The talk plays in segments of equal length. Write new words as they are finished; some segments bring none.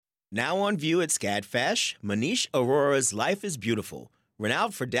Now on view at SCADFASH, Manish Arora's Life is Beautiful.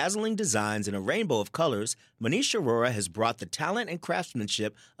 Renowned for dazzling designs in a rainbow of colors, Manish Arora has brought the talent and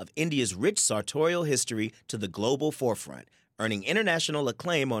craftsmanship of India's rich sartorial history to the global forefront, earning international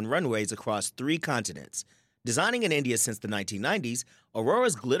acclaim on runways across 3 continents. Designing in India since the 1990s,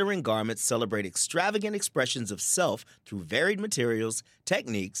 Aurora's glittering garments celebrate extravagant expressions of self through varied materials,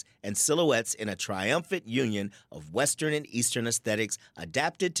 techniques, and silhouettes in a triumphant union of Western and Eastern aesthetics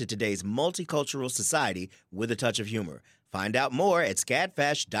adapted to today's multicultural society with a touch of humor. Find out more at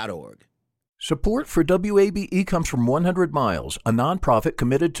scadfash.org. Support for WABE comes from 100 Miles, a nonprofit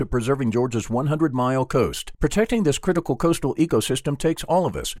committed to preserving Georgia's 100-mile coast. Protecting this critical coastal ecosystem takes all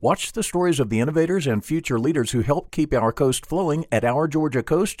of us. Watch the stories of the innovators and future leaders who help keep our coast flowing at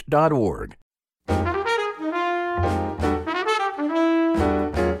OurGeorgiaCoast.org.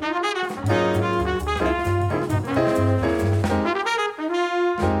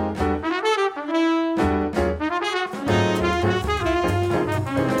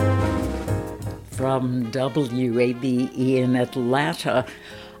 From WABE in Atlanta,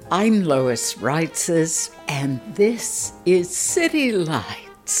 I'm Lois Reitzes, and this is City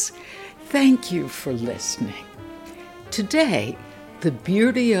Lights. Thank you for listening. Today, the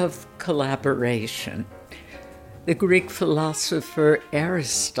beauty of collaboration. The Greek philosopher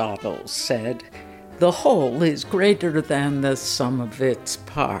Aristotle said, "The whole is greater than the sum of its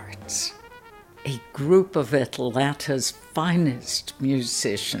parts." A group of Atlanta's finest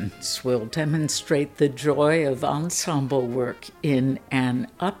musicians will demonstrate the joy of ensemble work in an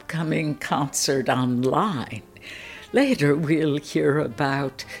upcoming concert online. Later, we'll hear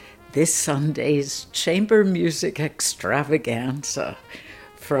about this Sunday's chamber music extravaganza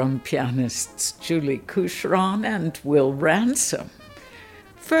from pianists Julie Coucheron and Will Ransom.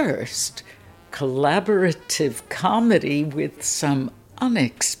 First, collaborative comedy with some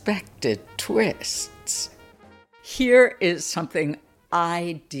unexpected twists. Here is something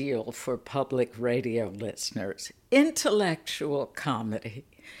ideal for public radio listeners: intellectual comedy.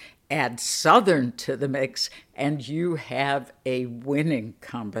 Add Southern to the mix, and you have a winning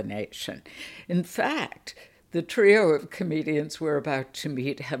combination. In fact, the trio of comedians we're about to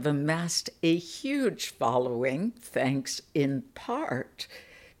meet have amassed a huge following, thanks in part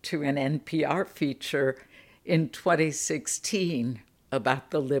to an NPR feature in 2016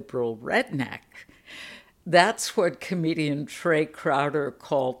 about the liberal redneck. That's what comedian Trey Crowder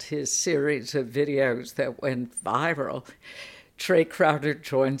called his series of videos that went viral. Trey Crowder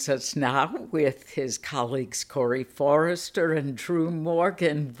joins us now with his colleagues Corey Forrester and Drew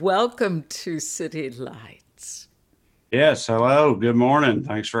Morgan. Welcome to City Lights. Yes, hello. Good morning.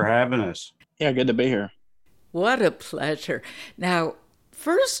 Thanks for having us. Yeah, good to be here. What a pleasure. Now,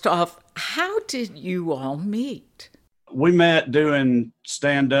 first off, how did you all meet? We met doing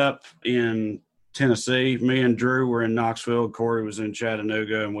stand-up in Tennessee. Me and Drew were in Knoxville. Corey was in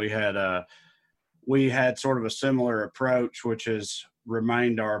Chattanooga, and we had sort of a similar approach, which has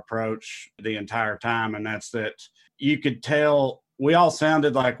remained our approach the entire time, and that's that you could tell we all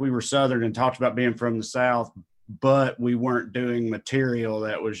sounded like we were Southern and talked about being from the South, but we weren't doing material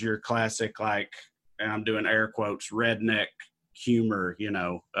that was your classic, like, and I'm doing air quotes, redneck humor,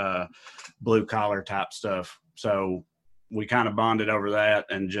 blue-collar type stuff. So we kind of bonded over that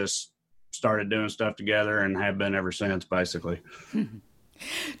and just started doing stuff together and have been ever since, basically.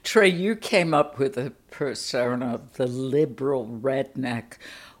 Trey, you came up with a persona of the liberal redneck.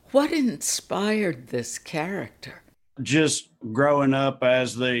 What inspired this character? Just growing up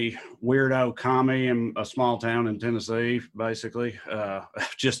as the weirdo commie in a small town in Tennessee, basically.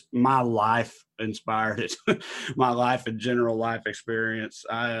 Just my life inspired it. My life and general life experience.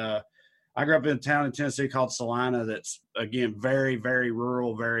 I grew up in a town in Tennessee called Salina that's, again, very, very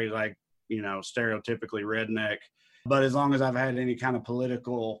rural, very stereotypically redneck. But as long as I've had any kind of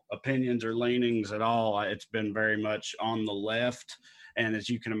political opinions or leanings at all, it's been very much on the left. And as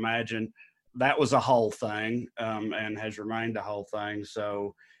you can imagine, that was a whole thing and has remained a whole thing.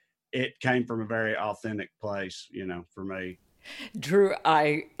 So it came from a very authentic place, for me. Drew,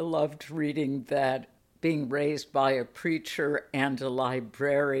 I loved reading that being raised by a preacher and a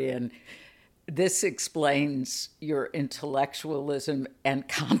librarian, this explains your intellectualism and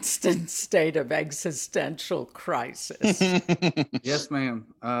constant state of existential crisis. Yes, ma'am.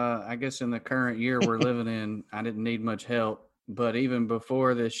 I guess in the current year we're living in, I didn't need much help. But even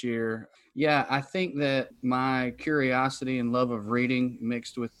before this year, I think that my curiosity and love of reading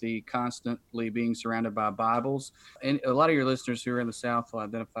mixed with the constantly being surrounded by Bibles. And a lot of your listeners who are in the South will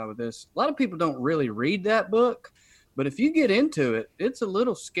identify with this. A lot of people don't really read that book, but if you get into it, it's a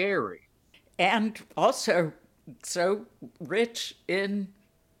little scary. And also so rich in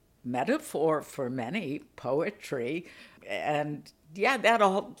metaphor for many, poetry. And yeah, that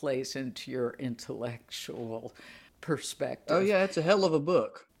all plays into your intellectual perspective. Oh, yeah, it's a hell of a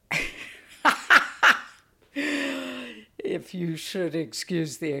book. If you should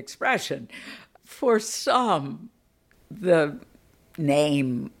excuse the expression. For some, the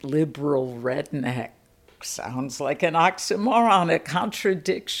name liberal redneck sounds like an oxymoron, a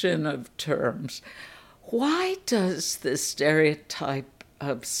contradiction of terms. Why does the stereotype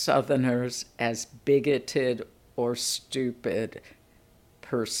of Southerners as bigoted or stupid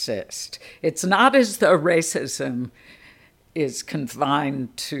persist? It's not as though racism is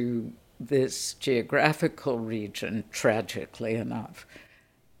confined to this geographical region, tragically enough.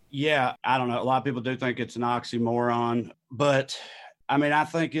 Yeah, I don't know. A lot of people do think it's an oxymoron, but I mean, I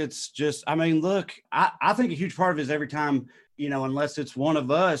think it's just, I mean, look, I think a huge part of it is every time, you know, unless it's one of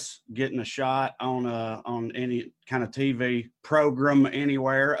us getting a shot on any kind of TV program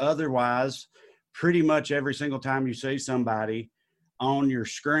anywhere, otherwise, pretty much every single time you see somebody on your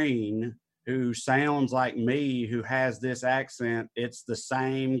screen who sounds like me, who has this accent, it's the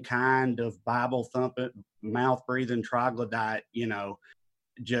same kind of Bible thumping, mouth breathing troglodyte, you know,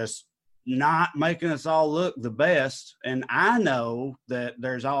 just not making us all look the best. And I know that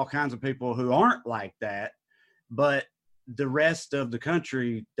there's all kinds of people who aren't like that, but the rest of the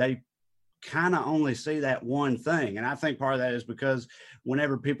country, they kind of only see that one thing. And I think part of that is because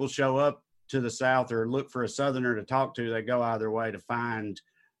whenever people show up to the South or look for a Southerner to talk to, they go out of their way to find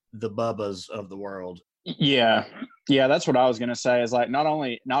the Bubbas of the world. Yeah, that's what I was gonna say. Is like not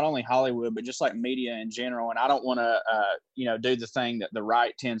only Hollywood, but just like media in general. And I don't want to, do the thing that the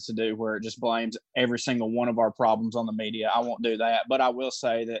right tends to do, where it just blames every single one of our problems on the media. I won't do that, but I will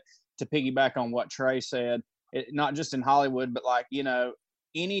say that to piggyback on what Trey said, not just in Hollywood, but like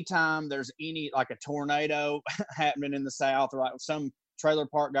anytime there's like a tornado happening in the South, or like some trailer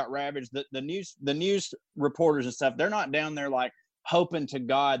park got ravaged, the news reporters and stuff, they're not down there like hoping to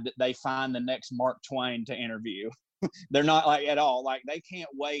God that they find the next Mark Twain to interview. They're not like at all. Like they can't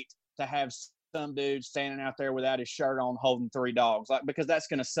wait to have some dude standing out there without his shirt on holding 3 dogs, like, because that's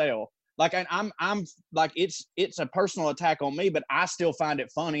going to sell. Like I'm like, it's a personal attack on me, but I still find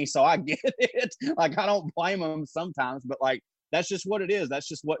it funny. So I get it. Like, I don't blame them sometimes, but like, that's just what it is. That's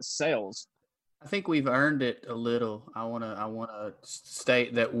just what sells. I think we've earned it a little. I want to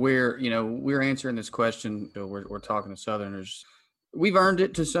state that we're answering this question. We're talking to Southerners. We've earned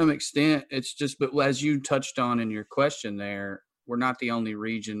it to some extent. It's just, but as you touched on in your question there, we're not the only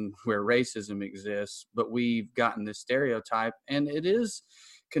region where racism exists, but we've gotten this stereotype, and it is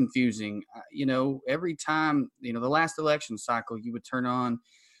confusing. Every time, the last election cycle, you would turn on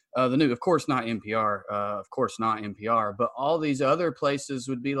the news, of course not NPR, but all these other places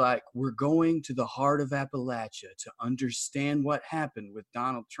would be like, we're going to the heart of Appalachia to understand what happened with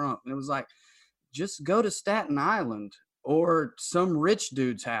Donald Trump. And it was like, just go to Staten Island or some rich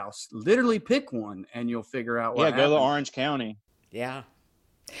dude's house. Literally pick one and you'll figure out what happened. Go to Orange County. Yeah.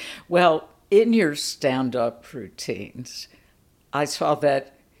 Well, in your stand-up routines, I saw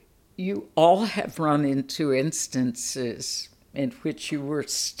that you all have run into instances in which you were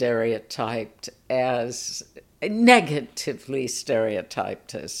negatively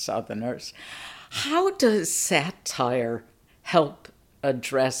stereotyped as Southerners. How does satire help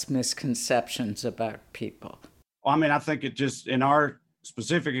address misconceptions about people? Well, I mean, I think it just, in our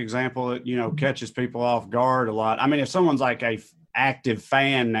specific example, it, catches people off guard a lot. I mean, if someone's like a active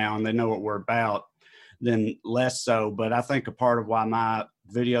fan now and they know what we're about, then less so. But I think a part of why my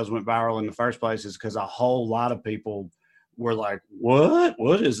videos went viral in the first place is because a whole lot of people were like,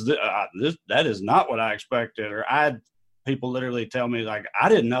 what is this? That is not what I expected. Or I had people literally tell me, like, I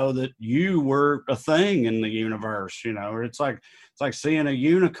didn't know that you were a thing in the universe, or it's like seeing a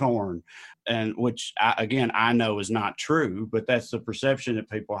unicorn. And which I know is not true, but that's the perception that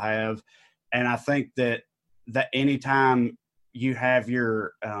people have. And I think that anytime you have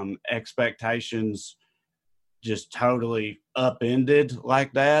your expectations just totally upended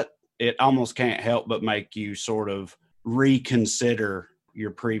like that, it almost can't help but make you sort of reconsider your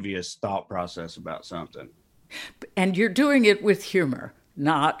previous thought process about something. And you're doing it with humor,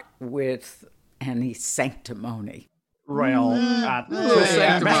 not with any sanctimony. Well,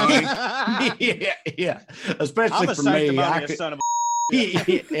 sanctimony. yeah. Especially for me. Son of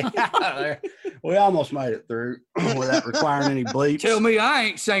we almost made it through without requiring any bleeps. Tell me I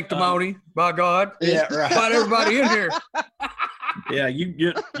ain't sanctimony, by God. Yeah, right. About everybody in here. Yeah,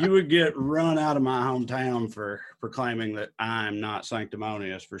 you would get run out of my hometown for proclaiming that I'm not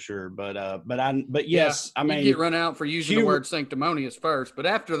sanctimonious for sure. But yes, I mean, you get run out for using the word sanctimonious first, but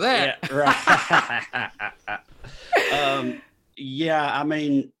after that, yeah, right. I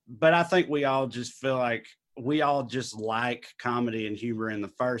mean, but I think we all just feel like we all just like comedy and humor in the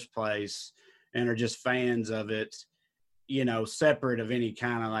first place and are just fans of it, you know, separate of any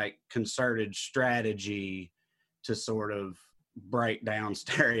kind of like concerted strategy to sort of break down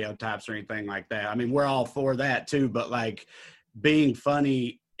stereotypes or anything like that. I mean, we're all for that too, but like being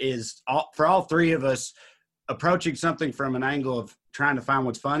funny is for all three of us. Approaching something from an angle of trying to find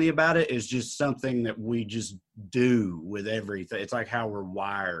what's funny about it is just something that we just do with everything. It's like how we're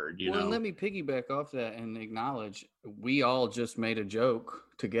wired, you know? And let me piggyback off that and acknowledge we all just made a joke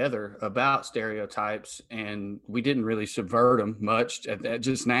together about stereotypes, and we didn't really subvert them much at that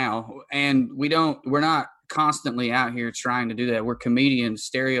just now. And we're not constantly out here trying to do that. We're comedians.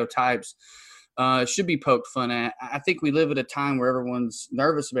 Stereotypes should be poked fun at. I think we live at a time where everyone's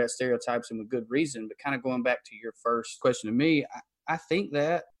nervous about stereotypes, and with good reason. But kind of going back to your first question to me, I think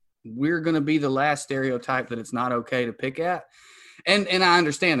that we're going to be the last stereotype that it's not okay to pick at. And I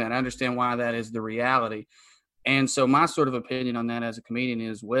understand that. I understand why that is the reality. And so my sort of opinion on that as a comedian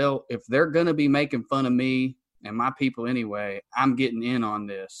is, well, if they're going to be making fun of me and my people anyway, I'm getting in on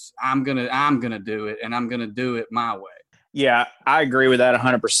this. I'm going to do it, and I'm going to do it my way. Yeah, I agree with that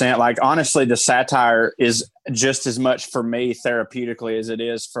 100%. Like, honestly, the satire is just as much for me therapeutically as it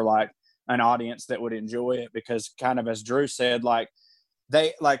is for like an audience that would enjoy it, because kind of as Drew said, like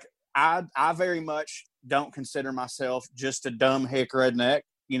I very much don't consider myself just a dumb hick redneck.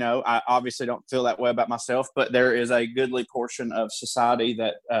 You know, I obviously don't feel that way about myself, but there is a goodly portion of society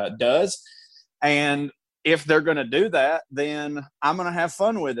that does. And if they're going to do that, then I'm going to have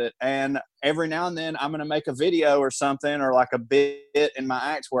fun with it. And every now and then I'm going to make a video or something, or like a bit in my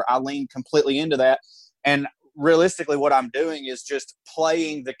acts where I lean completely into that. And realistically, what I'm doing is just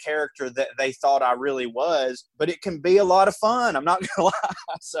playing the character that they thought I really was, but it can be a lot of fun. I'm not going to lie.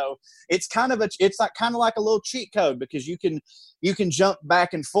 So it's kind of like a little cheat code, because you can jump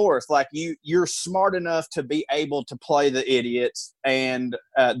back and forth. Like you're smart enough to be able to play the idiots and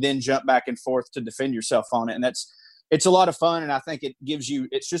then jump back and forth to defend yourself on it. And it's a lot of fun. And I think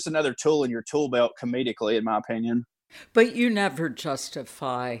it's just another tool in your tool belt comedically, in my opinion. But you never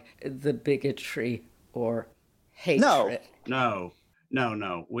justify the bigotry or hatred. No.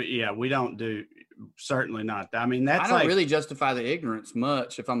 We don't do, certainly not. I mean, I don't really justify the ignorance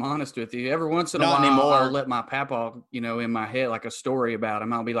much, if I'm honest with you. Every once in a while, I'll let my papa, in my head, like a story about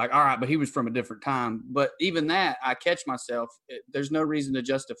him. I'll be like, all right, but he was from a different time. But even that, I catch myself. There's no reason to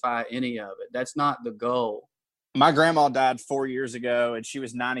justify any of it. That's not the goal. My grandma died 4 years ago, and she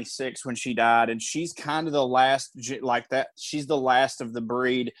was 96 when she died. And she's kind of the last like that. She's the last of the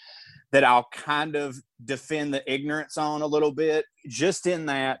breed that I'll kind of defend the ignorance on a little bit, just in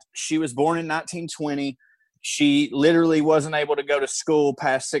that she was born in 1920. She literally wasn't able to go to school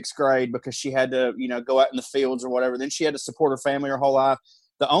past sixth grade because she had to, go out in the fields or whatever. Then she had to support her family her whole life.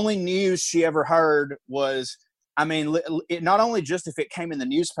 The only news she ever heard was, not only just if it came in the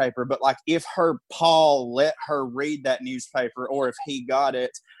newspaper, but like if her Paul let her read that newspaper, or if he got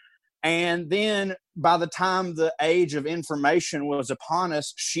it. And then by the time the age of information was upon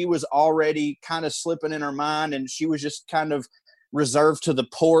us, she was already kind of slipping in her mind, and she was just kind of reserved to the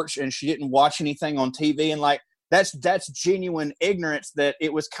porch, and she didn't watch anything on TV. And like, that's genuine ignorance that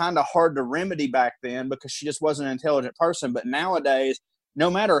it was kind of hard to remedy back then, because she just wasn't an intelligent person. But nowadays, no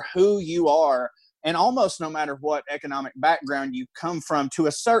matter who you are, and almost no matter what economic background you come from, to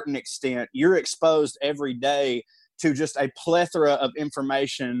a certain extent, you're exposed every day to just a plethora of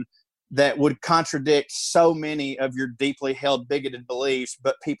information that would contradict so many of your deeply held bigoted beliefs,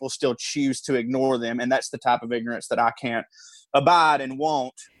 but people still choose to ignore them. And that's the type of ignorance that I can't abide and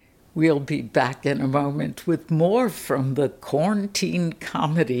won't. We'll be back in a moment with more from the Quarantine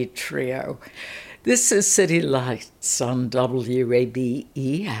Comedy Trio. This is City Lights on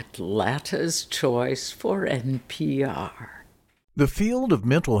WABE, Atlanta's choice for NPR. The field of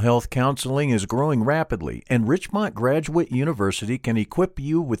mental health counseling is growing rapidly, and Richmont Graduate University can equip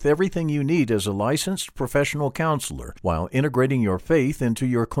you with everything you need as a licensed professional counselor while integrating your faith into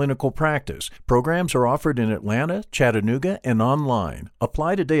your clinical practice. Programs are offered in Atlanta, Chattanooga, and online.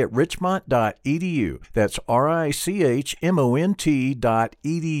 Apply today at richmont.edu. That's RICHMONT.edu.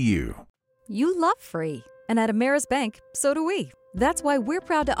 You love free, and at Ameris Bank, so do we. That's why we're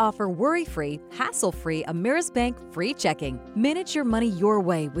proud to offer worry-free, hassle-free Ameris Bank free checking. Manage your money your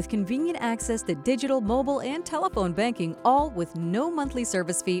way with convenient access to digital, mobile, and telephone banking, all with no monthly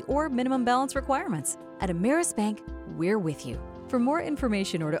service fee or minimum balance requirements. At Ameris Bank, we're with you. For more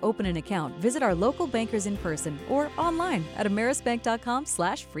information or to open an account, visit our local bankers in person or online at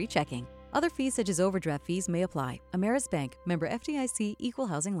amerisbank.com/free checking. Other fees such as overdraft fees may apply. Ameris Bank, member FDIC, equal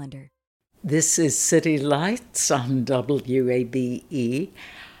housing lender. This is City Lights on WABE.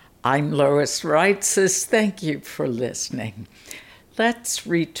 I'm Lois Reitzes. Thank you for listening. Let's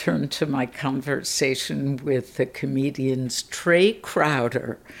return to my conversation with the comedians Trey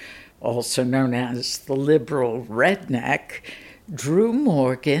Crowder, also known as the liberal redneck, Drew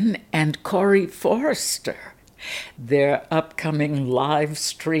Morgan, and Corey Forrester. Their upcoming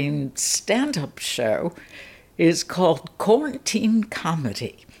live-streamed stand-up show is called Quarantine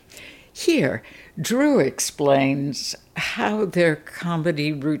Comedy. Here, Drew explains how their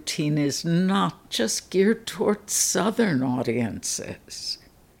comedy routine is not just geared towards Southern audiences.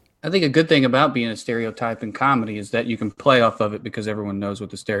 I think a good thing about being a stereotype in comedy is that you can play off of it because everyone knows what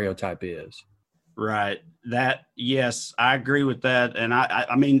the stereotype is. Right. Yes, I agree with that. And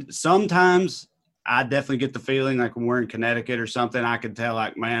I mean, sometimes I definitely get the feeling like when we're in Connecticut or something, I could tell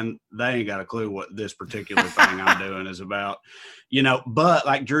like, man, they ain't got a clue what this particular thing I'm doing is about, but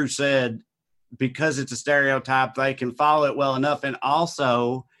like Drew said, because it's a stereotype, they can follow it well enough. And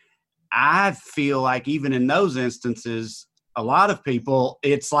also I feel like even in those instances, a lot of people,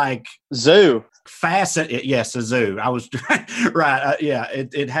 it's like zoo. Yes, a zoo. I was right.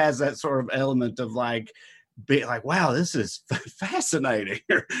 It has that sort of element of like, be like, wow, this is fascinating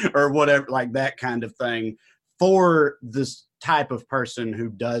or whatever, like that kind of thing for this type of person who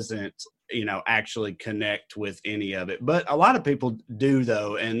doesn't, actually connect with any of it. But a lot of people do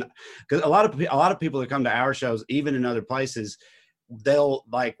though. And because a lot of people that come to our shows, even in other places, they'll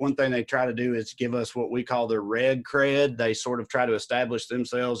like one thing they try to do is give us what we call their red cred. They sort of try to establish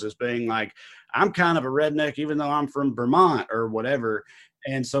themselves as being like, I'm kind of a redneck, even though I'm from Vermont or whatever.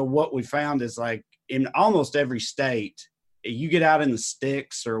 And so what we found is like in almost every state, you get out in the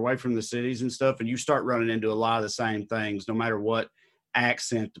sticks or away from the cities and stuff, and you start running into a lot of the same things, no matter what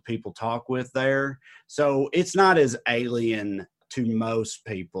accent the people talk with there. So it's not as alien to most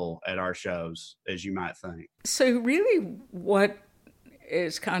people at our shows as you might think. So really what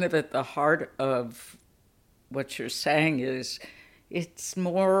is kind of at the heart of what you're saying is it's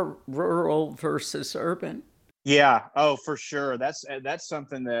more rural versus urban. Yeah. Oh, for sure. That's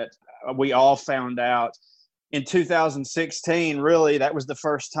something that we all found out in 2016. Really, that was the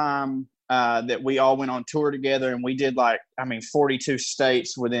first time that we all went on tour together, and we did 42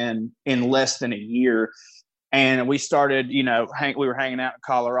 states in less than a year. And we started, we were hanging out in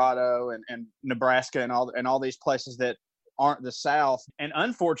Colorado and Nebraska and all these places that aren't the South. And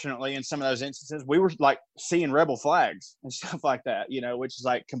unfortunately, in some of those instances, we were like seeing rebel flags and stuff like that, which is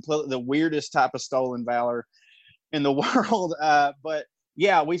like completely the weirdest type of stolen valor in the world. But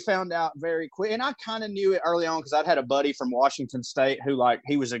yeah, we found out very quick. And I kind of knew it early on because I'd had a buddy from Washington State who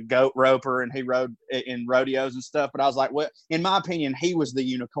he was a goat roper and he rode in rodeos and stuff. But I was like, well, in my opinion, he was the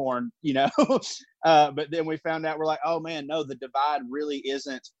unicorn, But then we found out, we're like, oh man, no, the divide really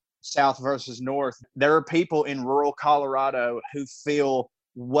isn't South versus North. There are people in rural Colorado who feel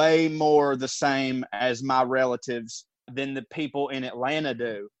way more the same as my relatives than the people in Atlanta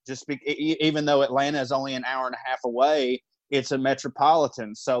do. Even though Atlanta is only an hour and a half away, it's a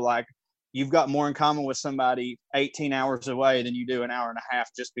metropolitan. So you've got more in common with somebody 18 hours away than you do an hour and a half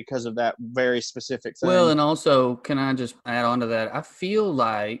just because of that very specific thing. Well, and also, can I just add on to that? I feel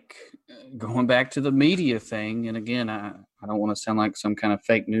like going back to the media thing, and again, I don't want to sound like some kind of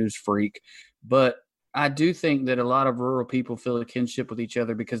fake news freak, but I do think that a lot of rural people feel a kinship with each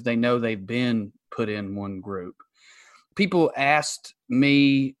other because they know they've been put in one group. People asked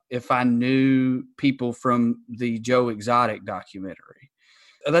me if I knew people from the Joe Exotic documentary.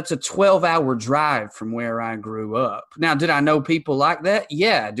 That's a 12-hour drive from where I grew up. Now, did I know people like that?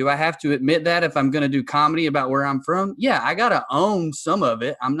 Yeah. Do I have to admit that if I'm going to do comedy about where I'm from? Yeah, I got to own some of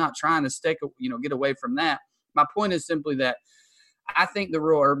it. I'm not trying to get away from that. My point is simply that I think the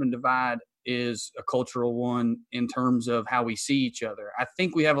rural-urban divide is a cultural one in terms of how we see each other. I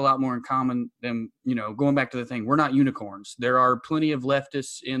think we have a lot more in common than, going back to the thing, we're not unicorns. There are plenty of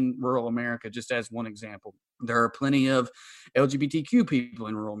leftists in rural America, just as one example. There are plenty of LGBTQ people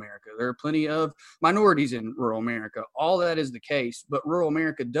in rural America. There are plenty of minorities in rural America. All that is the case, but rural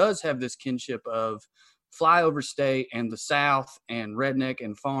America does have this kinship of flyover state and the South and redneck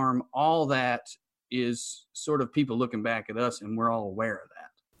and farm. All that is sort of people looking back at us, and we're all aware of that.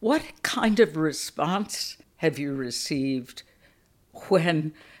 What kind of response have you received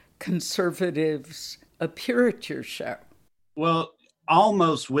when conservatives appear at your show? Well,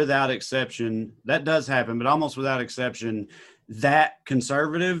 almost without exception, that does happen, but almost without exception, that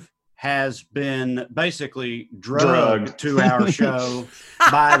conservative has been basically drugged to our show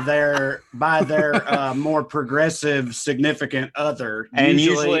by their more progressive significant other. And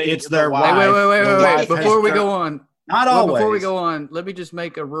usually it's their wife. Wait. Before we go on. Not always. Before we go on, let me just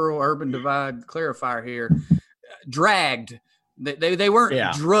make a rural-urban divide clarifier here. Dragged They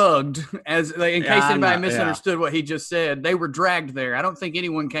weren't drugged as like, in case anybody misunderstood what he just said. They were dragged there. I don't think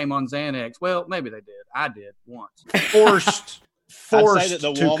anyone came on Xanax. Well, maybe they did. I did once. Forced I'd say that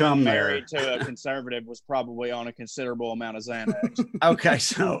the to woman come married to a conservative was probably on a considerable amount of Xanax. Okay,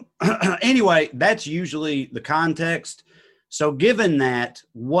 so anyway, that's usually the context. So given that,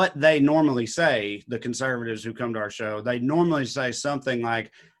 what they normally say, the conservatives who come to our show, they normally say something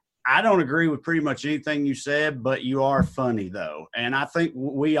like, I don't agree with pretty much anything you said, but you are funny though. And I think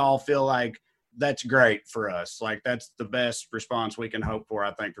we all feel like that's great for us. Like that's the best response we can hope for,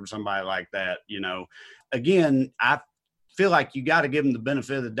 I think, from somebody like that. You know, again, I feel like you got to give them the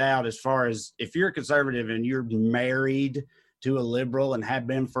benefit of the doubt as far as if you're a conservative and you're married to a liberal and have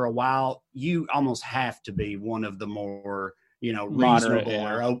been for a while, you almost have to be one of the more, you know, reasonable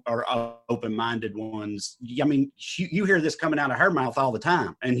or open-minded ones. I mean, you hear this coming out of her mouth all the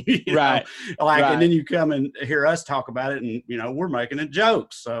time, and you know, and then you come and hear us talk about it, and you know, we're making it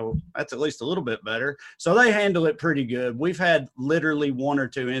jokes, so that's at least a little bit better. So they handle it pretty good. We've had literally one or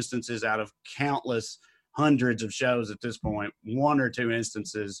two instances out of countless hundreds of shows at this point, one or two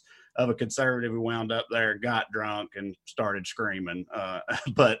instances of a conservative who wound up there, got drunk and started screaming.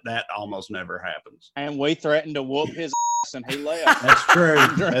 But that almost never happens. And we threatened to whoop his ass and he left. That's true.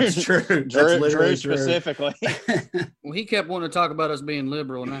 That's true. That's literally Drew specifically. Well, he kept wanting to talk about us being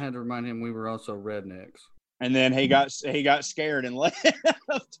liberal, and I had to remind him we were also rednecks. And then he got scared and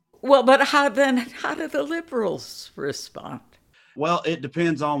left. Well, but how do the liberals respond? Well, it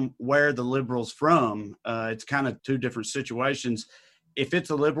depends on where the liberal's from. It's kind of two different situations. If it's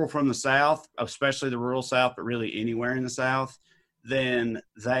a liberal from the South, especially the rural South, but really anywhere in the South, then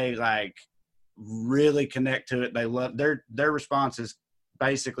they like really connect to it. They love their response is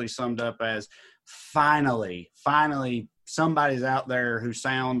basically summed up as finally somebody's out there who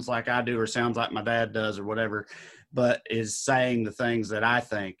sounds like I do or sounds like my dad does or whatever, but is saying the things that I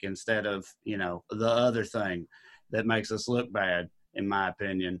think instead of, you know, the other thing that makes us look bad, in my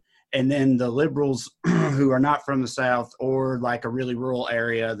opinion. And then the liberals who are not from the South or like a really rural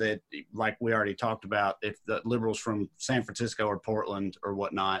area that, like we already talked about, if the liberals from San Francisco or Portland or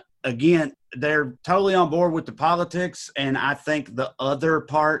whatnot, again, they're totally on board with the politics. And I think the other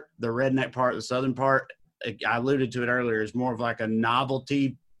part, the redneck part, the Southern part, I alluded to it earlier, is more of like a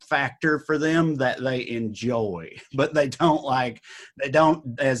novelty factor for them that they enjoy, but they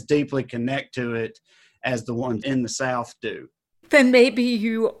don't as deeply connect to it as the ones in the South do. Then maybe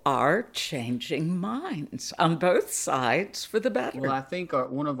you are changing minds on both sides for the better. Well, I think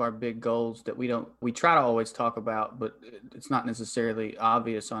one of our big goals that we try to always talk about, but it's not necessarily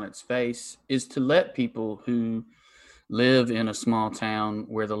obvious on its face, is to let people who live in a small town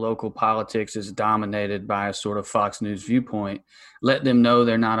where the local politics is dominated by a sort of Fox News viewpoint, let them know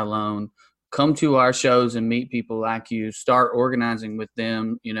they're not alone. Come to our shows and meet people like you, start organizing with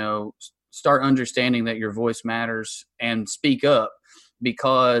them, you know, start understanding that your voice matters and speak up,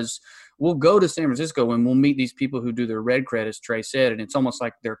 because we'll go to San Francisco and we'll meet these people who do their red cred, as Trey said, and it's almost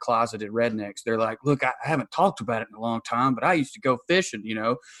like they're closeted rednecks. They're like, look, I haven't talked about it in a long time, but I used to go fishing, you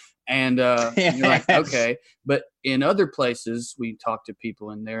know, and you're like, okay. But in other places, we talk to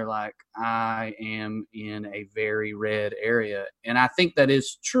people and they're like, I am in a very red area. And I think that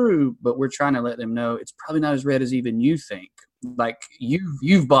is true, but we're trying to let them know it's probably not as red as even you think. Like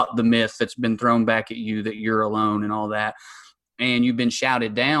you've bought the myth that's been thrown back at you that you're alone and all that, and you've been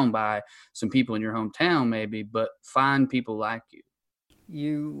shouted down by some people in your hometown maybe, but find people like you.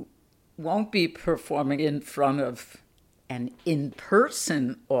 You won't be performing in front of an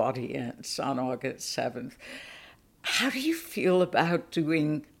in-person audience on August 7th. How do you feel about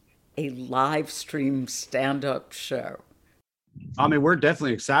doing a live stream stand-up show? I mean, we're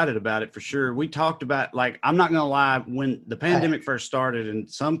definitely excited about it for sure. We talked about, like, I'm not going to lie, when the pandemic first started and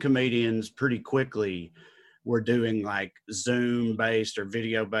some comedians pretty quickly were doing like Zoom based or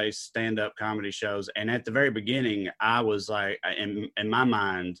video based stand-up comedy shows. And at the very beginning, I was like, in my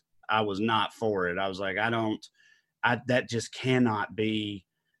mind, I was not for it. I was like, that just cannot be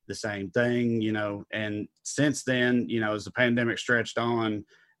the same thing, you know? And since then, you know, as the pandemic stretched on,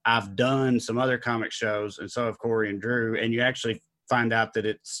 I've done some other comic shows, and so have Corey and Drew, and you actually find out that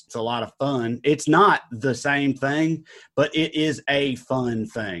it's a lot of fun. It's not the same thing, but it is a fun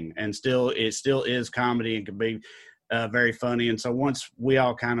thing, and it still is comedy and can be very funny. And so once we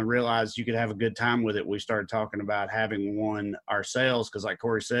all kind of realized you could have a good time with it, we started talking about having one ourselves, because like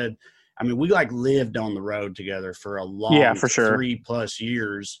Corey said, I mean, we like lived on the road together for a long 3+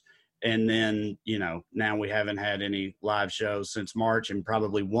 years. And then, you know, now we haven't had any live shows since March and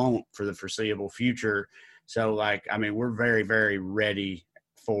probably won't for the foreseeable future. So, like, I mean, we're very, very ready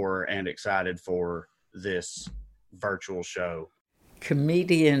for and excited for this virtual show.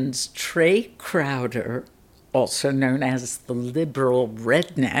 Comedians Trey Crowder, also known as the Liberal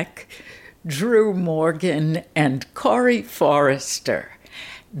Redneck, Drew Morgan, and Corey Forrester.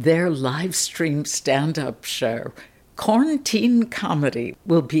 Their live stream stand-up show, Quarantine Comedy,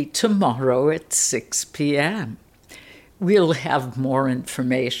 will be tomorrow at 6 p.m. We'll have more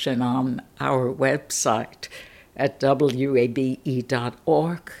information on our website at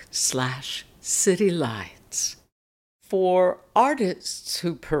wabe.org/citylights. For artists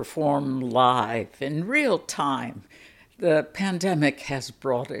who perform live in real time, the pandemic has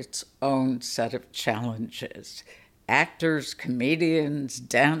brought its own set of challenges. Actors, comedians,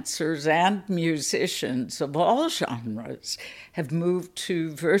 dancers, and musicians of all genres have moved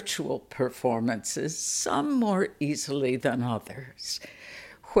to virtual performances, some more easily than others.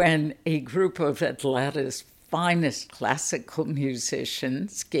 When a group of Atlanta's finest classical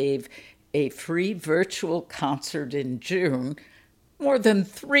musicians gave a free virtual concert in June, more than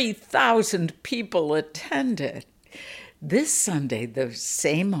 3,000 people attended. This Sunday, those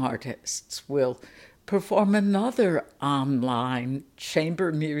same artists will perform another online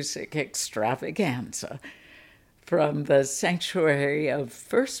chamber music extravaganza from the sanctuary of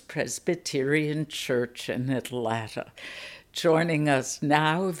First Presbyterian Church in Atlanta. Joining us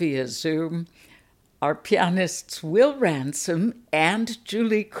now via Zoom are pianists Will Ransom and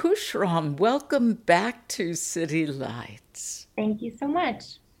Julie Kushron. Welcome back to City Lights. Thank you so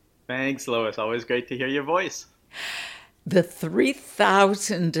much. Thanks, Lois. Always great to hear your voice. The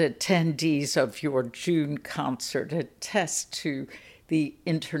 3,000 attendees of your June concert attest to the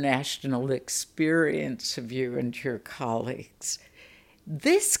international experience of you and your colleagues.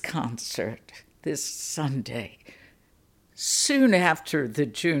 This concert, this Sunday, soon after the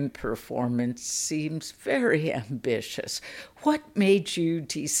June performance, seems very ambitious. What made you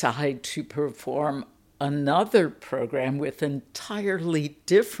decide to perform another program with entirely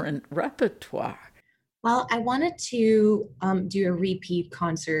different repertoire? Well, I wanted to do a repeat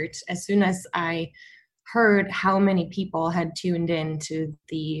concert as soon as I heard how many people had tuned in to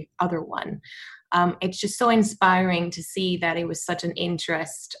the other one. It's just so inspiring to see that it was such an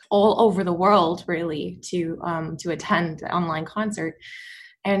interest all over the world, really, to attend the online concert.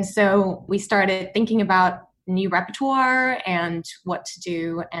 And so we started thinking about new repertoire and what to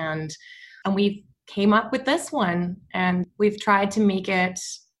do, and we came up with this one, and we've tried to make it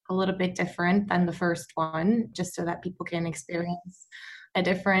a little bit different than the first one, just so that people can experience a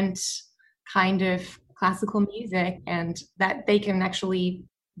different kind of classical music and that they can actually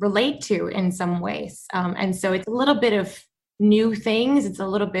relate to in some ways. And so it's a little bit of new things. It's a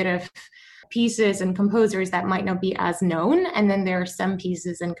little bit of pieces and composers that might not be as known. And then there are some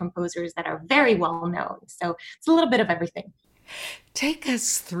pieces and composers that are very well known. So it's a little bit of everything. Take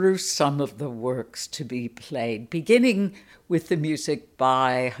us through some of the works to be played, beginning with the music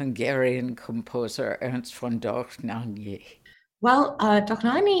by Hungarian composer Ernst von Dohnányi. Well,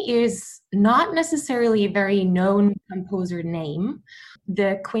 Dohnányi is not necessarily a very known composer name.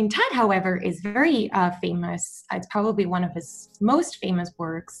 The quintet, however, is very famous. It's probably one of his most famous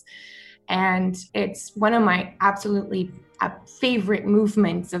works. And it's one of my absolutely favorite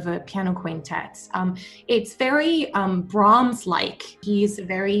movements of a piano quintet. It's very Brahms-like. He's a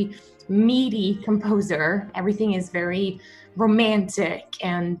very meaty composer. Everything is very romantic,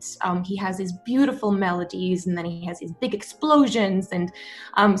 and he has these beautiful melodies, and then he has these big explosions. And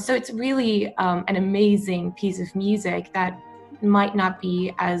so it's really an amazing piece of music that might not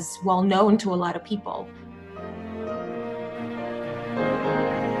be as well known to a lot of people.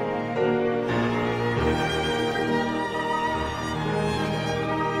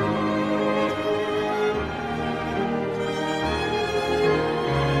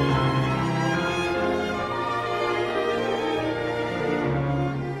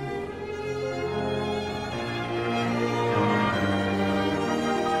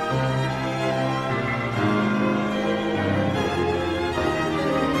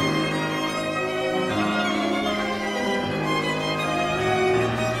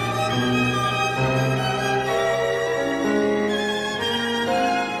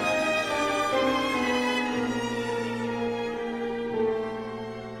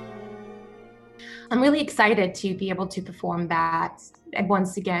 I'm really excited to be able to perform that. And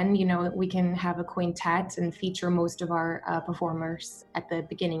once again, we can have a quintet and feature most of our performers at the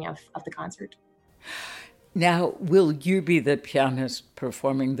beginning of the concert. Now, will you be the pianist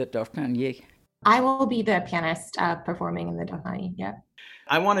performing the Dohnányi? I will be the pianist performing in the Dohnányi, yeah.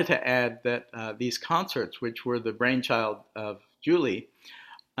 I wanted to add that these concerts, which were the brainchild of Julie,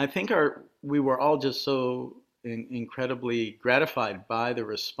 I think we were all just so incredibly gratified by the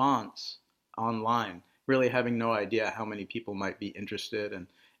response online. really having no idea how many people might be interested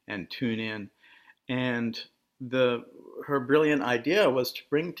and tune in. And her brilliant idea was to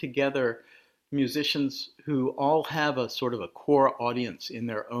bring together musicians who all have a sort of a core audience in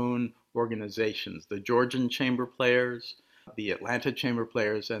their own organizations: the Georgian Chamber Players, the Atlanta Chamber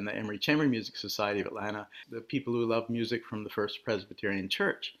Players, and the Emory Chamber Music Society of Atlanta, the people who love music from the First Presbyterian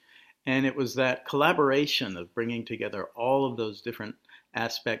Church. And it was that collaboration of bringing together all of those different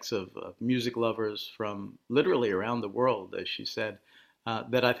aspects of music lovers from literally around the world, as she said,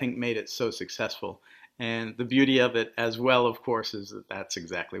 that I think made it so successful. And the beauty of it as well, of course, is that that's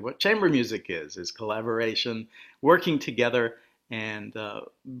exactly what chamber music is collaboration, working together, and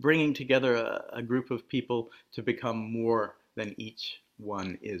bringing together a group of people to become more than each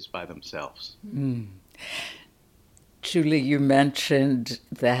one is by themselves. Mm. Julie, you mentioned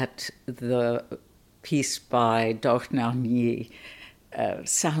that the piece by Dohnányi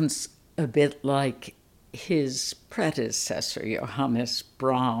sounds a bit like his predecessor, Johannes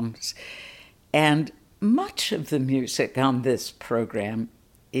Brahms. And much of the music on this program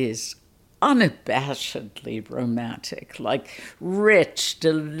is unabashedly romantic, like rich,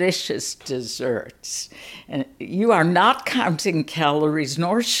 delicious desserts. And you are not counting calories,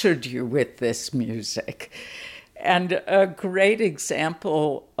 nor should you, with this music. And a great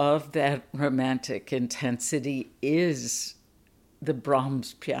example of that romantic intensity is the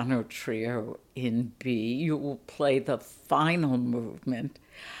Brahms Piano Trio in B. You will play the final movement.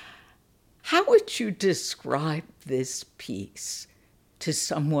 How would you describe this piece to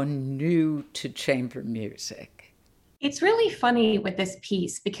someone new to chamber music? It's really funny with this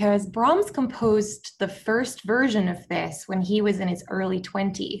piece because Brahms composed the first version of this when he was in his early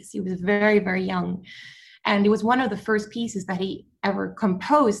 20s. He was very, very young. And it was one of the first pieces that he ever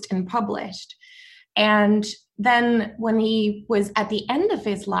composed and published. And then when he was at the end of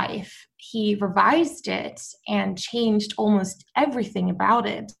his life, he revised it and changed almost everything about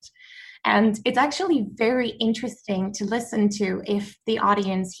it. And it's actually very interesting to listen to if the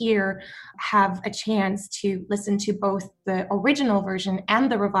audience here have a chance to listen to both the original version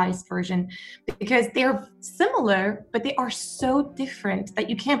and the revised version, because they're similar, but they are so different that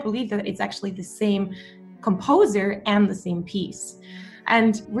you can't believe that it's actually the same composer and the same piece.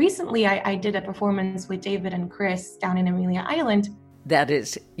 And recently I did a performance with David and Chris down in Amelia Island. That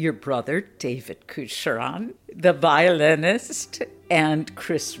is your brother, David Coucheron, the violinist, and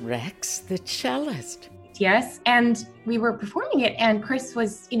Chris Rex, the cellist. Yes, and we were performing it, and Chris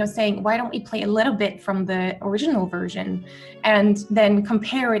was, saying, why don't we play a little bit from the original version and then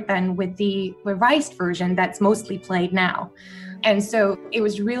compare it then with the revised version that's mostly played now. And so it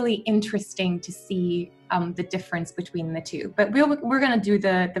was really interesting to see the difference between the two. But we're going to do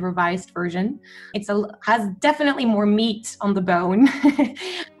the revised version. Has definitely more meat on the bone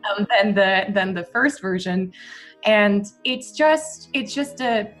than the first version, and it's just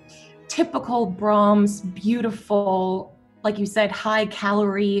a typical Brahms, beautiful, like you said, high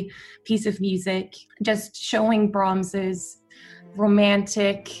calorie piece of music, just showing Brahms's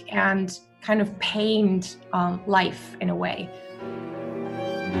romantic and kind of pained life in a way.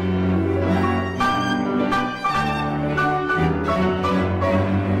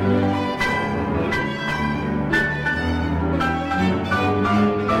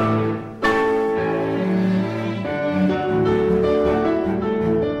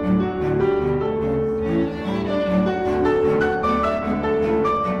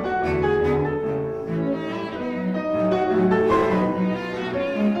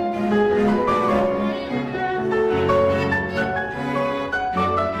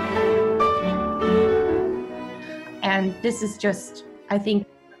 This is just, I think,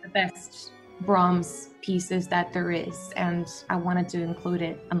 the best Brahms pieces that there is, and I wanted to include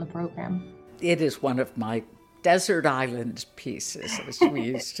it on the program. It is one of my desert island pieces, as we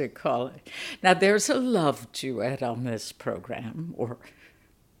used to call it. Now, there's a love duet on this program, or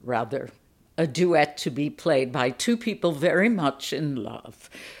rather, a duet to be played by two people very much in love.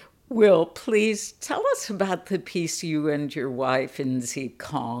 Will, please tell us about the piece you and your wife, Inzi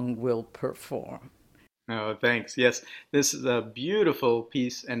Kong, will perform. Oh, thanks. Yes, this is a beautiful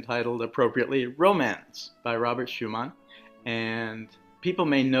piece entitled, appropriately, Romance by Robert Schumann. And people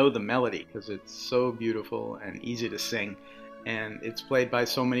may know the melody because it's so beautiful and easy to sing. And it's played by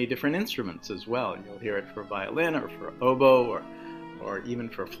so many different instruments as well. You'll hear it for violin or for oboe or even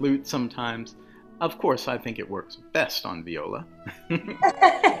for flute sometimes. Of course, I think it works best on viola.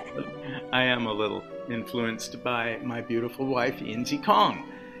 I am a little influenced by my beautiful wife, Inzi Kong.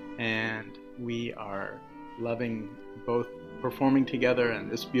 And we are loving both performing together and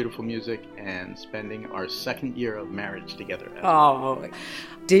this beautiful music and spending our second year of marriage together. Oh,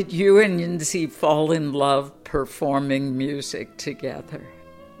 did you and Yinzi fall in love performing music together?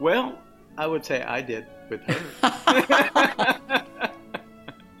 Well, I would say I did with her.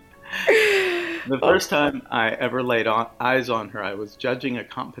 The first time I ever laid eyes on her, I was judging a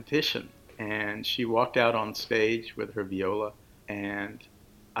competition, and she walked out on stage with her viola, and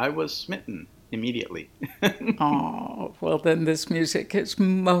I was smitten immediately. Oh, well, then this music is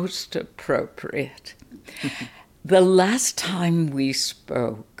most appropriate. The last time we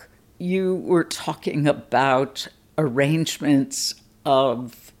spoke, you were talking about arrangements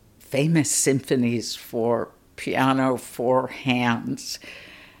of famous symphonies for piano, four hands,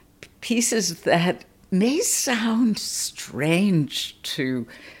 pieces that may sound strange to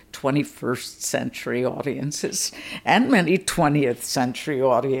 21st century audiences, and many 20th century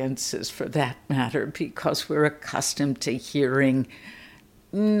audiences for that matter, because we're accustomed to hearing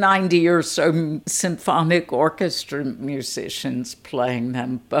 90 or so symphonic orchestra musicians playing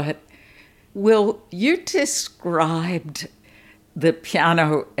them. But Will, you described the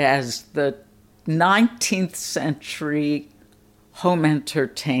piano as the 19th century home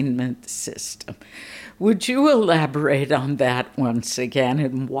entertainment system. Would you elaborate on that once again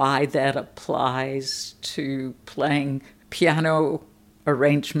and why that applies to playing piano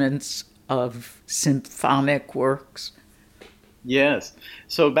arrangements of symphonic works? Yes.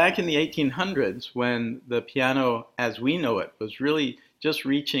 So back in the 1800s, when the piano as we know it was really just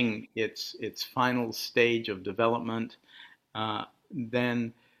reaching its final stage of development,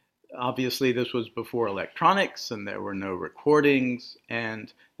 then obviously this was before electronics, and there were no recordings,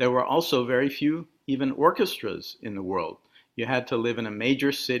 and there were also very few even orchestras in the world. You had to live in a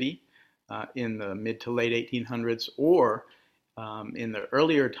major city in the mid to late 1800s, or in the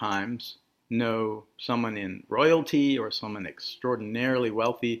earlier times, know someone in royalty or someone extraordinarily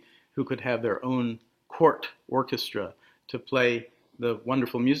wealthy who could have their own court orchestra to play the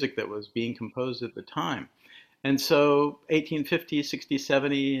wonderful music that was being composed at the time. And so 1850, 60,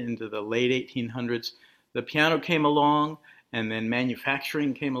 70, into the late 1800s, the piano came along, and then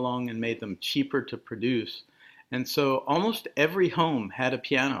manufacturing came along and made them cheaper to produce. And so almost every home had a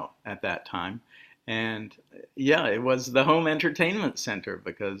piano at that time. And yeah, it was the home entertainment center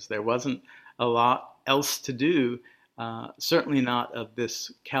because there wasn't a lot else to do, certainly not of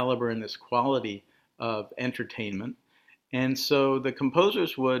this caliber and this quality of entertainment. And so the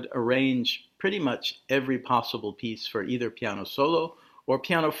composers would arrange pretty much every possible piece for either piano solo or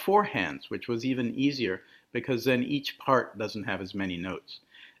piano four hands, which was even easier because then each part doesn't have as many notes.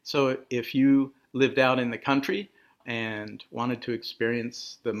 So if you lived out in the country and wanted to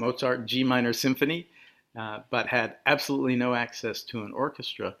experience the Mozart G minor symphony, but had absolutely no access to an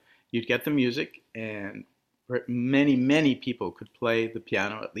orchestra, you'd get the music, and many, many people could play the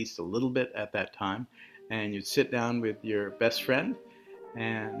piano at least a little bit at that time. And you'd sit down with your best friend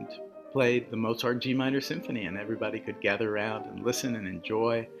and play the Mozart G minor symphony, and everybody could gather around and listen and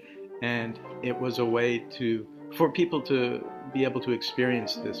enjoy. And it was a way for people to be able to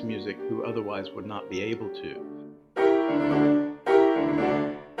experience this music who otherwise would not be able to.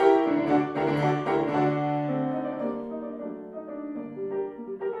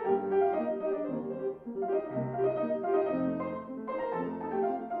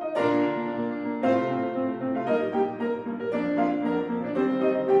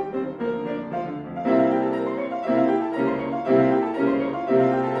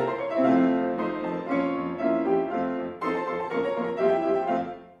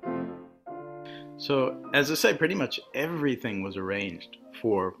 So, as I say, pretty much everything was arranged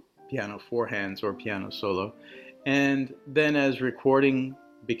for piano four hands or piano solo. And then as recording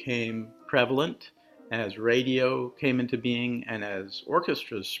became prevalent, as radio came into being, and as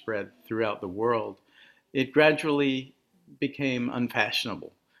orchestras spread throughout the world, it gradually became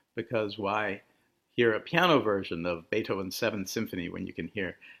unfashionable, because why hear a piano version of Beethoven's Seventh Symphony when you can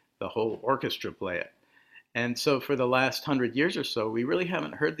hear the whole orchestra play it? And so for the last 100 years or so, we really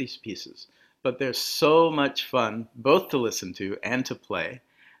haven't heard these pieces. But they're so much fun, both to listen to and to play,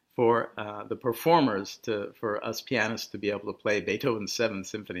 for the performers, for us pianists to be able to play Beethoven's Seventh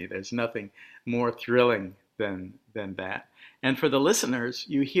Symphony. There's nothing more thrilling than that. And for the listeners,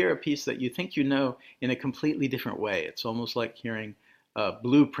 you hear a piece that you think you know in a completely different way. It's almost like hearing a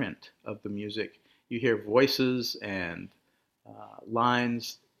blueprint of the music. You hear voices and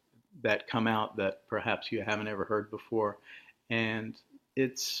lines that come out that perhaps you haven't ever heard before. And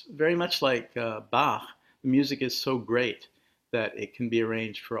it's very much like Bach. The music is so great that it can be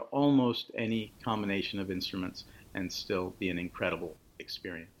arranged for almost any combination of instruments and still be an incredible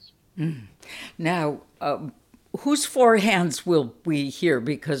experience. Now, Whose four hands will we hear?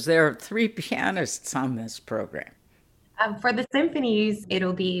 Because there are three pianists on this program. For the symphonies,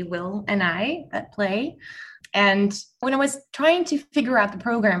 it'll be Will and I that play. And when I was trying to figure out the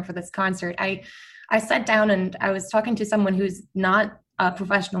program for this concert, I sat down and I was talking to someone who's not a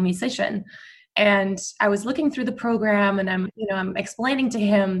professional musician. And I was looking through the program and I'm explaining to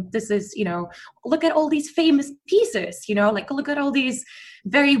him, this is, look at all these famous pieces, like look at all these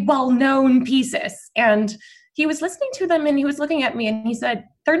very well-known pieces. And he was listening to them and he was looking at me and he said,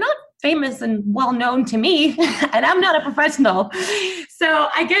 they're not famous and well-known to me and I'm not a professional. So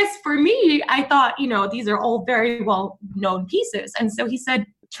I guess for me, I thought, these are all very well-known pieces. And so he said,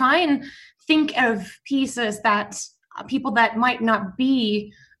 try and think of pieces that people that might not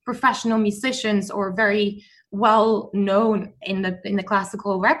be professional musicians or very well known in the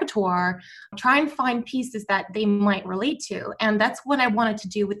classical repertoire, try and find pieces that they might relate to. And that's what I wanted to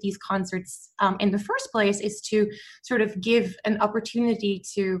do with these concerts in the first place, is to sort of give an opportunity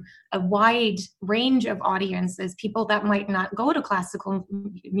to a wide range of audiences, people that might not go to classical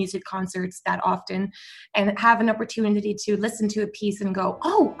music concerts that often, and have an opportunity to listen to a piece and go,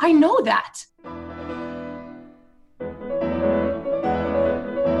 oh, I know that.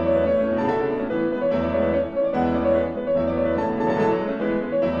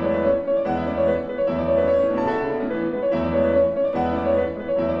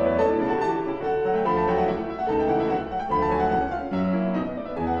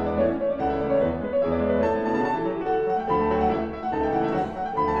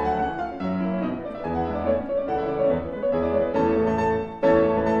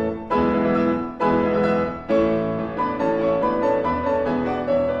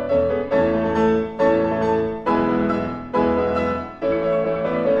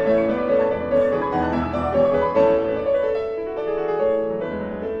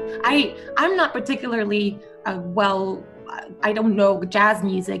 I'm not particularly I don't know jazz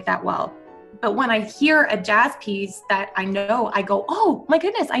music that well, but when I hear a jazz piece that I know, I go, oh my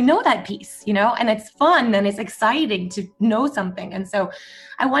goodness, I know that piece, and it's fun and it's exciting to know something. And so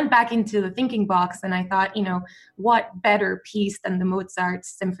I went back into the thinking box and I thought, what better piece than the Mozart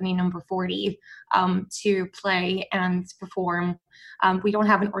Symphony No. 40 to play and perform. We don't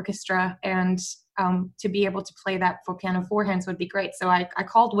have an orchestra, and to be able to play that for piano four hands would be great. So I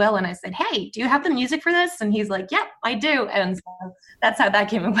called Will and I said, hey, do you have the music for this? And he's like, yep, I do. And so that's how that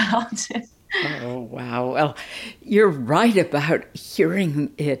came about. Oh, wow. Well, you're right about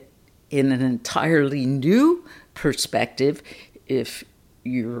hearing it in an entirely new perspective if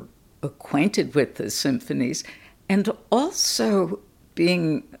you're acquainted with the symphonies, and also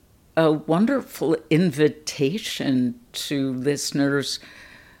being a wonderful invitation to listeners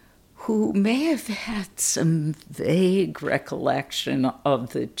who may have had some vague recollection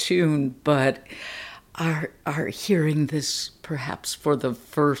of the tune, but are hearing this perhaps for the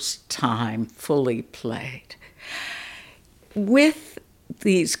first time fully played. With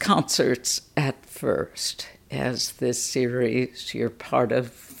these concerts at First, as this series, you're part of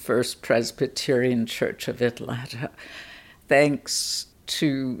First Presbyterian Church of Atlanta, thanks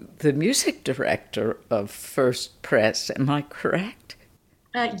to the music director of First Pres, am I correct?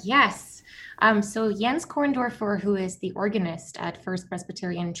 Yes. So Jens Korndorfer, who is the organist at First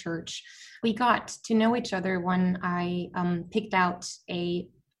Presbyterian Church, we got to know each other when I picked out a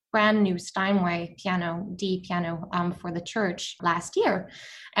brand new Steinway piano, D piano, for the church last year.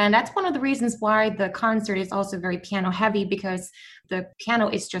 And that's one of the reasons why the concert is also very piano heavy, because the piano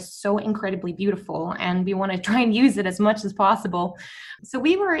is just so incredibly beautiful and we want to try and use it as much as possible. So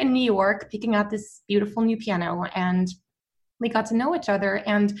we were in New York picking out this beautiful new piano, and we got to know each other.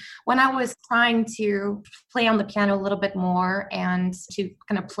 And when I was trying to play on the piano a little bit more and to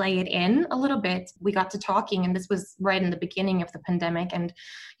kind of play it in a little bit, we got to talking. And this was right in the beginning of the pandemic. And,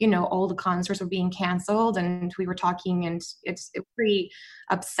 all the concerts were being canceled and we were talking, and it's pretty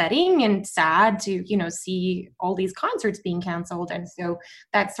upsetting and sad to, see all these concerts being canceled. And so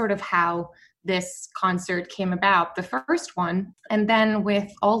that's sort of how this concert came about, the first one. And then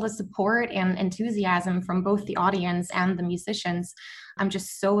with all the support and enthusiasm from both the audience and the musicians, I'm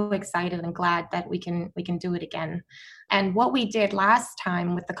just so excited and glad that we can do it again. And what we did last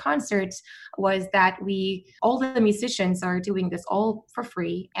time with the concert was that all the musicians are doing this all for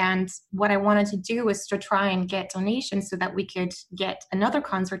free. And what I wanted to do was to try and get donations so that we could get another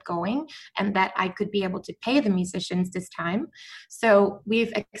concert going and that I could be able to pay the musicians this time. So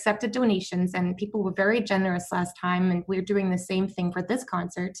we've accepted donations and people were very generous last time, and we're doing the same thing for this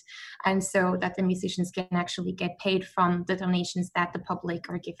concert. And so that the musicians can actually get paid from the donations that the public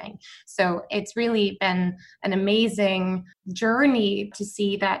are giving. So it's really been an amazing journey to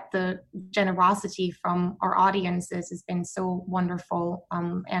see that the generosity from our audiences has been so wonderful.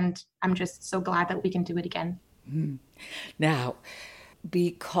 And I'm just so glad that we can do it again. Now,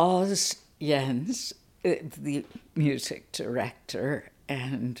 because Jens, the music director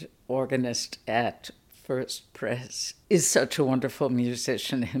and organist at First Press, is such a wonderful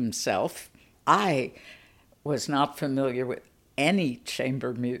musician himself, I was not familiar with any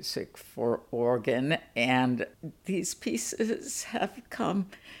chamber music for organ, and these pieces have come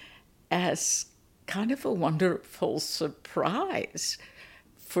as kind of a wonderful surprise.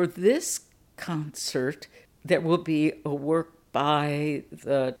 For this concert, there will be a work by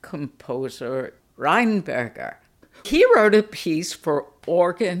the composer Reinberger. He wrote a piece for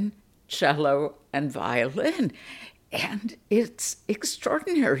organ, cello, and violin, and it's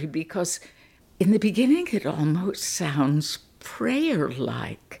extraordinary because in the beginning it almost sounds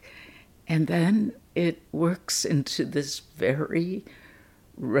prayer-like, and then it works into this very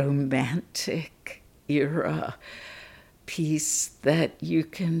romantic era piece that you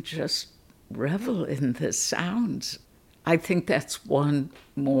can just revel in the sounds. I think that's one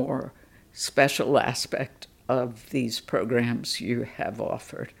more special aspect of these programs you have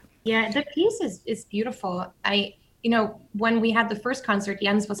offered. Yeah, the piece is beautiful. When we had the first concert,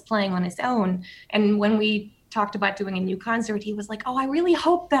 Jens was playing on his own, and when we talked about doing a new concert, he was like, "Oh, I really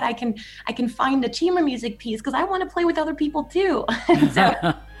hope that I can find a chamber music piece because I want to play with other people too."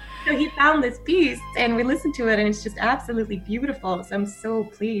 So he found this piece, and we listened to it, and it's just absolutely beautiful. So I'm so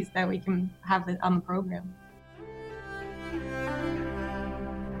pleased that we can have it on the program.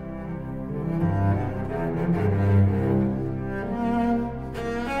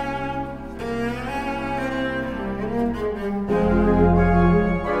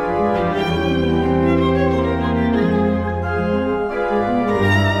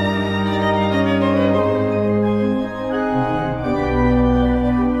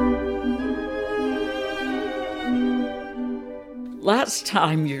 Last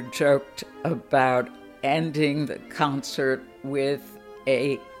time you joked about ending the concert with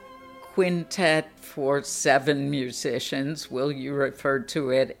a quintet for 7 musicians. Will you refer to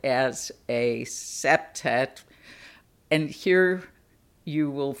it as a septet? And here you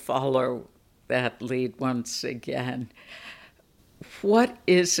will follow that lead once again. What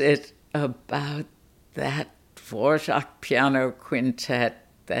is it about that Dvorak piano quintet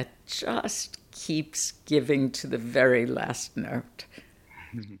that just keeps giving to the very last note?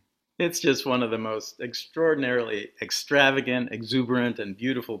 It's just one of the most extraordinarily extravagant, exuberant, and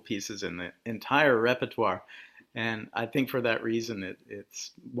beautiful pieces in the entire repertoire. And I think for that reason,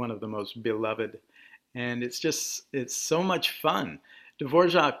 it's one of the most beloved. And it's so much fun.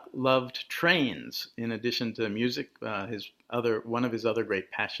 Dvorak loved trains in addition to music. One of his other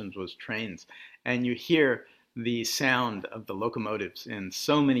great passions was trains. And you hear the sound of the locomotives in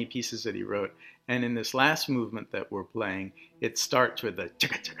so many pieces that he wrote. And in this last movement that we're playing, it starts with the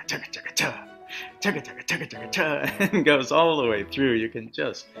chugga-chugga-chugga-chugga-cha, chugga-chugga-chugga-chugga-cha, and goes all the way through. You can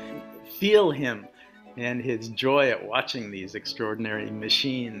just feel him and his joy at watching these extraordinary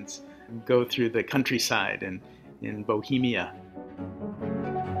machines go through the countryside in Bohemia.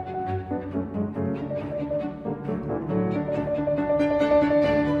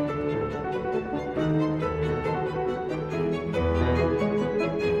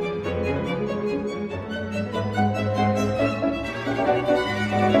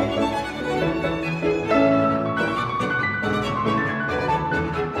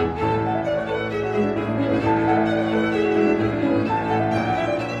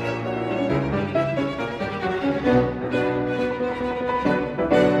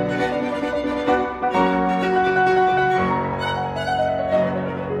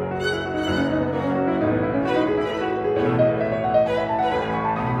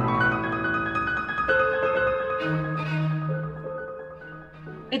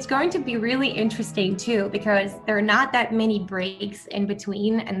 It's going to be really interesting too, because there are not that many breaks in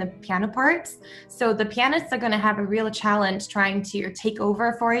between and the piano parts. So the pianists are going to have a real challenge trying to take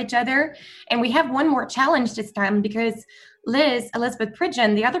over for each other. And we have one more challenge this time because Elizabeth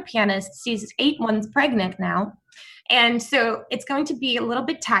Pridgeon, the other pianist, she's 8 months pregnant now. And so it's going to be a little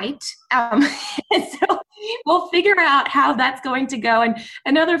bit tight. So we'll figure out how that's going to go. And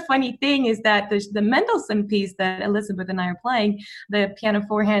another funny thing is that the Mendelssohn piece that Elizabeth and I are playing, the piano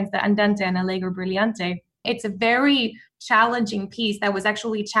four hands, the Andante and Allegro Brillante, it's a very challenging piece that was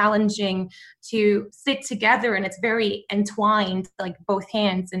actually challenging to sit together, and it's very entwined, like both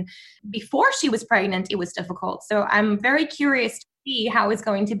hands. And before she was pregnant, it was difficult. So I'm very curious to see how it's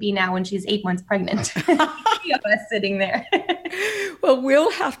going to be now when she's 8 months pregnant. 3 of us sitting there. Well,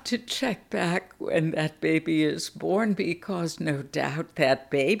 we'll have to check back when that baby is born, because no doubt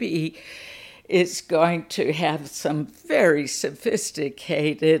that baby is going to have some very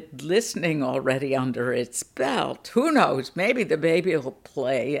sophisticated listening already under its belt. Who knows? Maybe the baby will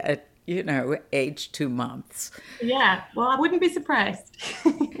play at, age 2 months. Yeah, well, I wouldn't be surprised.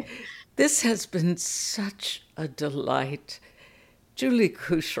 This has been such a delight. Julie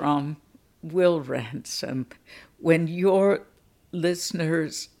Coucheron, Will Ransom, when your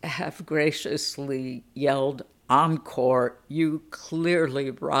listeners have graciously yelled encore, you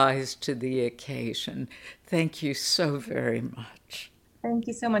clearly rise to the occasion. Thank you so very much. Thank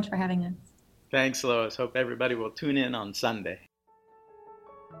you so much for having us. Thanks, Lois. Hope everybody will tune in on Sunday.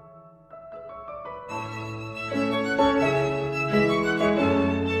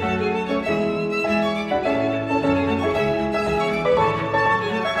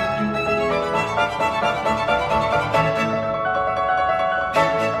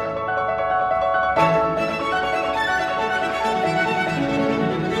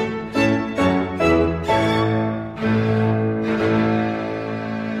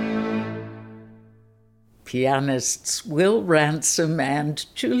 Pianists Will Ransom and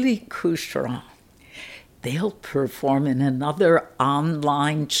Julie Coucheron. They'll perform in another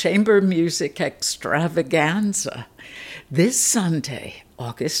online chamber music extravaganza this Sunday,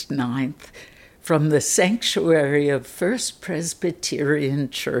 August 9th, from the sanctuary of First Presbyterian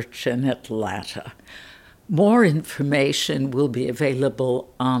Church in Atlanta. More information will be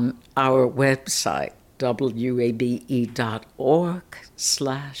available on our website,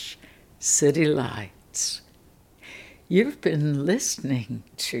 wabe.org/citylights. You've been listening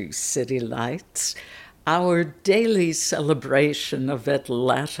to City Lights, our daily celebration of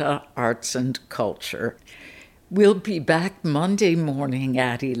Atlanta arts and culture. We'll be back Monday morning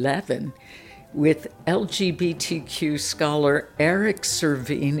at 11 with LGBTQ scholar Eric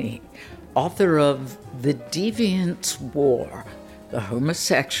Cervini, author of The Deviant War, The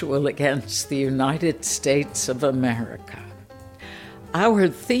Homosexual Against the United States of America. Our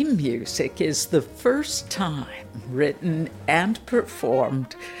theme music is The First Time, written and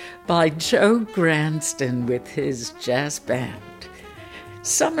performed by Joe Granston with his jazz band.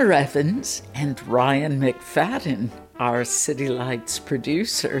 Summer Evans and Ryan McFadden are City Lights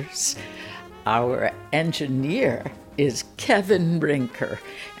producers. Our engineer is Kevin Rinker,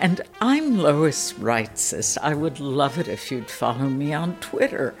 and I'm Lois Reitzes. I would love it if you'd follow me on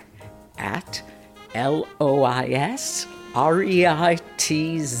Twitter at LOISREITZES.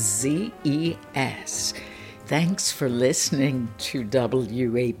 Thanks for listening to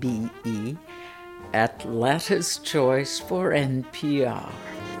WABE, Atlanta's Choice for NPR.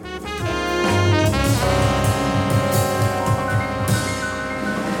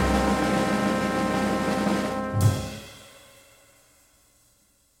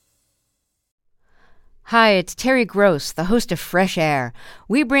 Hi, it's Terry Gross, the host of Fresh Air.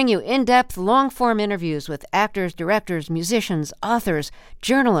 We bring you in-depth, long-form interviews with actors, directors, musicians, authors,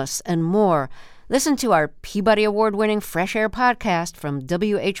 journalists, and more. Listen to our Peabody Award-winning Fresh Air podcast from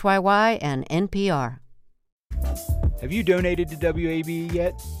WHYY and NPR. Have you donated to WABE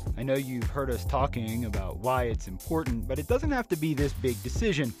yet? I know you've heard us talking about why it's important, but it doesn't have to be this big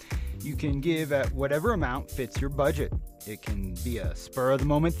decision. You can give at whatever amount fits your budget. It can be a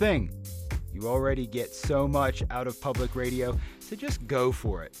spur-of-the-moment thing. You already get so much out of public radio, so just go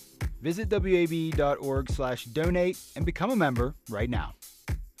for it. Visit wabe.org/donate and become a member right now.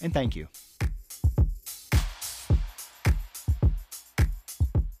 And thank you.